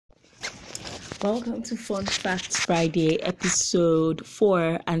Welcome to Fun Facts Friday, episode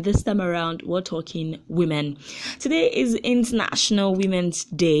 4, and this time around we're talking women. Today is International Women's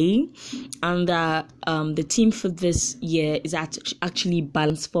Day, and the theme for this year is actually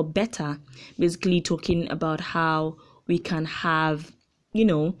Balance for Better, basically talking about how we can have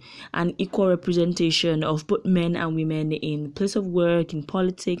an equal representation of both men and women in the place of work, in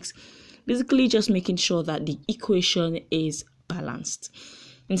politics, basically just making sure that the equation is balanced.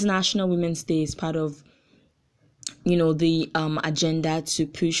 International Women's Day is part of, the agenda to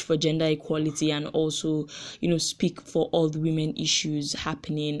push for gender equality and also, speak for all the women issues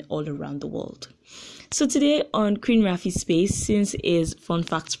happening all around the world. So today on Queen Rafi's Space, since it is Fun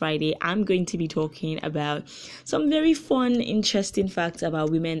Facts Friday, I'm going to be talking about some very fun, interesting facts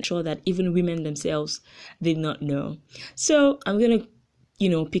about women, sure that even women themselves did not know. So I'm going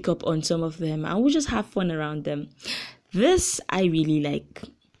to, pick up on some of them and we'll just have fun around them. This I really like.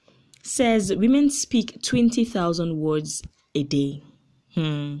 Says women speak 20,000 words a day.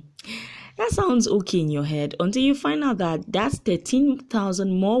 That sounds okay in your head until you find out that that's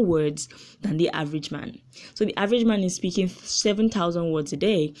 13,000 more words than the average man. So the average man is speaking 7,000 words a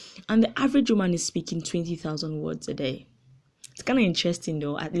day and the average woman is speaking 20,000 words a day. It's kind of interesting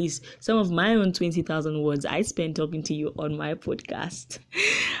though, at least some of my own 20,000 words I spend talking to you on my podcast.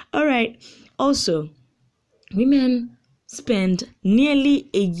 All right. Also, women spend nearly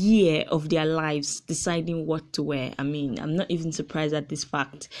a year of their lives deciding what to wear. I mean, I'm not even surprised at this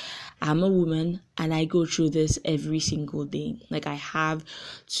fact. I'm a woman and I go through this every single day. Like I have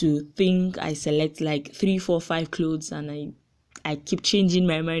to think, I select like 3, 4, 5 clothes and I keep changing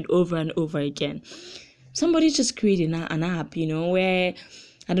my mind over and over again. Somebody just created an app, where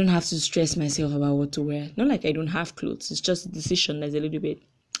I don't have to stress myself about what to wear. Not like I don't have clothes. It's just a decision that's a little bit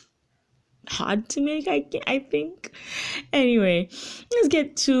hard to make, I think. Anyway, let's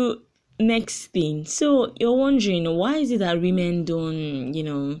get to next thing. So you're wondering, why is it that women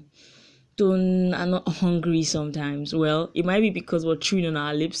are not hungry sometimes? Well, it might be because we're chewing on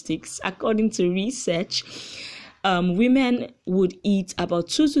our lipsticks. According to research, women would eat about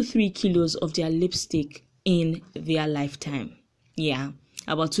 2 to 3 kilos of their lipstick in their lifetime. Yeah,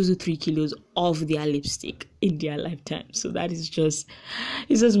 about 2 to 3 kilos of their lipstick in their lifetime. So that is just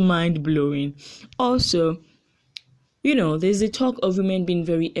mind-blowing. Also, there's a talk of women being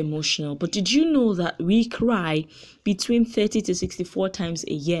very emotional. But did you know that we cry between 30 to 64 times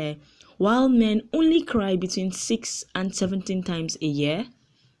a year, while men only cry between 6 and 17 times a year?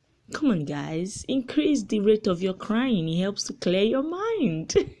 Come on, guys. Increase the rate of your crying. It helps to clear your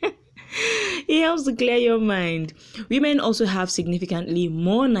mind. It helps to clear your mind. Women also have significantly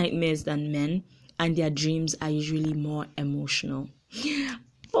more nightmares than men, and their dreams are usually more emotional.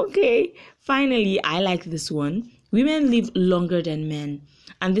 Okay, finally, I like this one. Women live longer than men,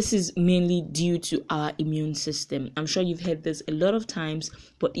 and this is mainly due to our immune system. I'm sure you've heard this a lot of times,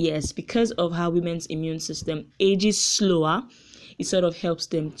 but yes, because of how women's immune system ages slower, it sort of helps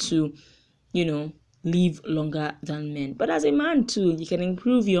them to, live longer than men. But as a man too, you can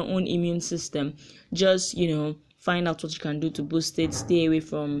improve your own immune system. Just, find out what you can do to boost it. Stay away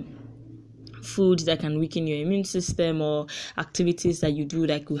from foods that can weaken your immune system or activities that you do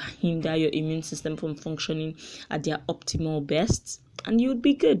that could hinder your immune system from functioning at their optimal best, and you'd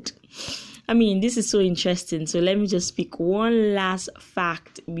be good. I mean, this is so interesting. So let me just speak one last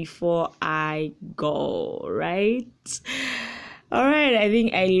fact before I go, right? All right, I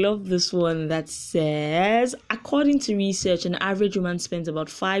think I love this one that says, according to research, an average woman spends about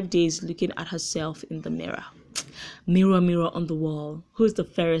 5 days looking at herself in the mirror. Mirror, mirror on the wall, who's the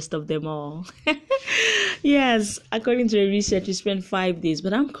fairest of them all? Yes, according to the research, you spend 5 days.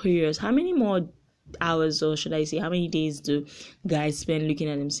 But I'm curious, how many more hours, or should I say, how many days do guys spend looking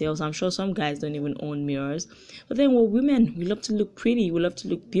at themselves? I'm sure some guys don't even own mirrors. But then, women, we love to look pretty. We love to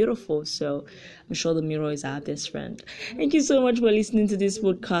look beautiful. So I'm sure the mirror is our best friend. Thank you so much for listening to this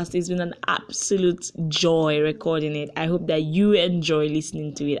podcast. It's been an absolute joy recording it. I hope that you enjoy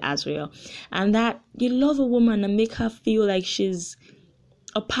listening to it as well, and that you love a woman and make her feel like she's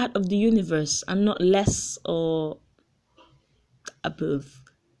a part of the universe and not less or above,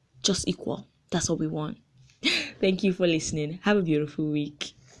 just equal. That's what we want. Thank you for listening. Have a beautiful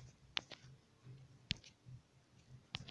week.